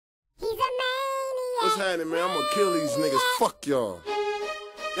what's happening, man? I'm gonna kill these niggas. Fuck y'all.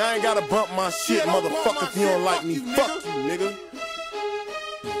 Y'all ain't gotta bump my shit, motherfucker, if you don't like me. Fuck you, nigga.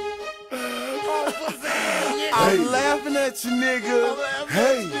 I'm laughing at you, nigga.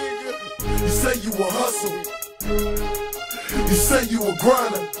 Hey, you say you a hustle. You say you a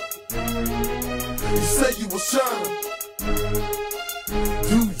grinder. You say you a shiner.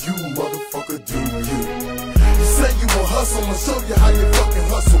 Do you, motherfucker, do you? You say you a hustle, I'ma show you how you fucking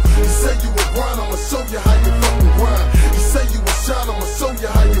hustle. You say you a grind, I'ma show you how you fucking grind. You say you a shine, I'ma show you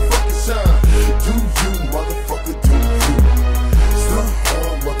how you fucking shine. Do you, motherfucker, do you? Stunt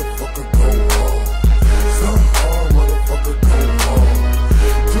hard, motherfucker, go hard. Stunt hard, motherfucker, go hard.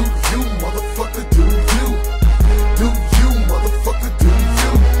 Do you, motherfucker, do you? Do you, motherfucker, do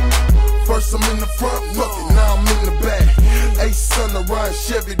you? First I'm in the front, fuck it, now I'm in the back. Stunna-Stunt,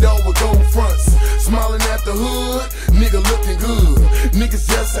 Chevy dog with gold fronts. Smiling at the hood, nigga looking good. Niggas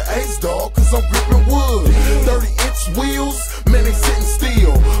just an ace dog, cause I'm gripping wood. 30-inch wheels, man, they sitting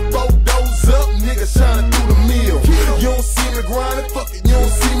still. 4 doors up, nigga shining through the mill. You don't see me grinding, fuck it, you don't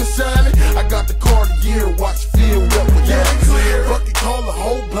see me shining. I got the car to year, watch feel up with clear. Fuck it, call the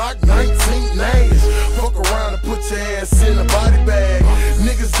whole block 19 names. Fuck around and put your ass in a body bag.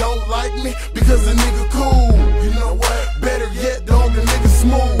 Niggas don't like me because the nigga cool. You know what? Better yet, dog, the nigga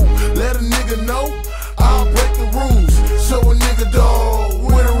smooth. Let a nigga know I'll break the rules. Show a nigga, dog,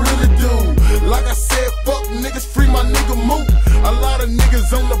 what I really do. Like I said, fuck niggas, free my nigga Moot. A lot of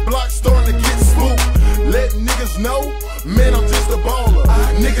niggas on the block starting to get spooked. Let niggas know, man, I'm just a baller.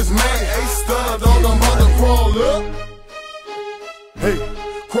 Niggas mad, hey, Stunna, dog, I'm about to crawl up. Hey,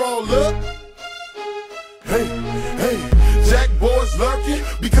 crawl up. Hey, hey. Jack boys lurking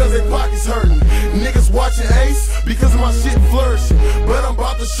because they pockets hurting. Niggas watching Ace because my shit flourishing. But I'm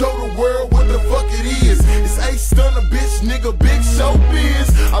about to show the world what the fuck it is. It's Ace Stunna, bitch, nigga, big show biz.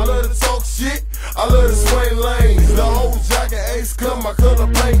 I love to talk shit, I love to swing lanes. The whole Jack and Ace come, my color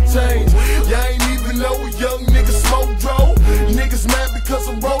paint change. Y'all ain't even know a young nigga smoke dro. Niggas mad because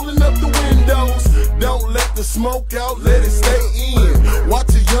I'm rolling up the windows. Don't let the smoke out, let it stay in.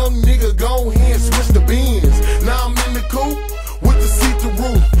 Watch a young nigga go ahead and switch the bins. Now I'm in the coupe with the see-through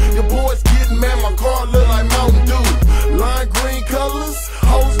roof. Your boys getting mad, my car look like Mountain Dew. Lime green colors,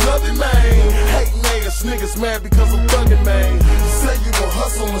 hoes love it, man. Hating ass niggas mad because I'm thugging, man. You say you gon'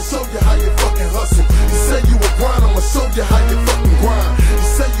 hustle, I'ma show you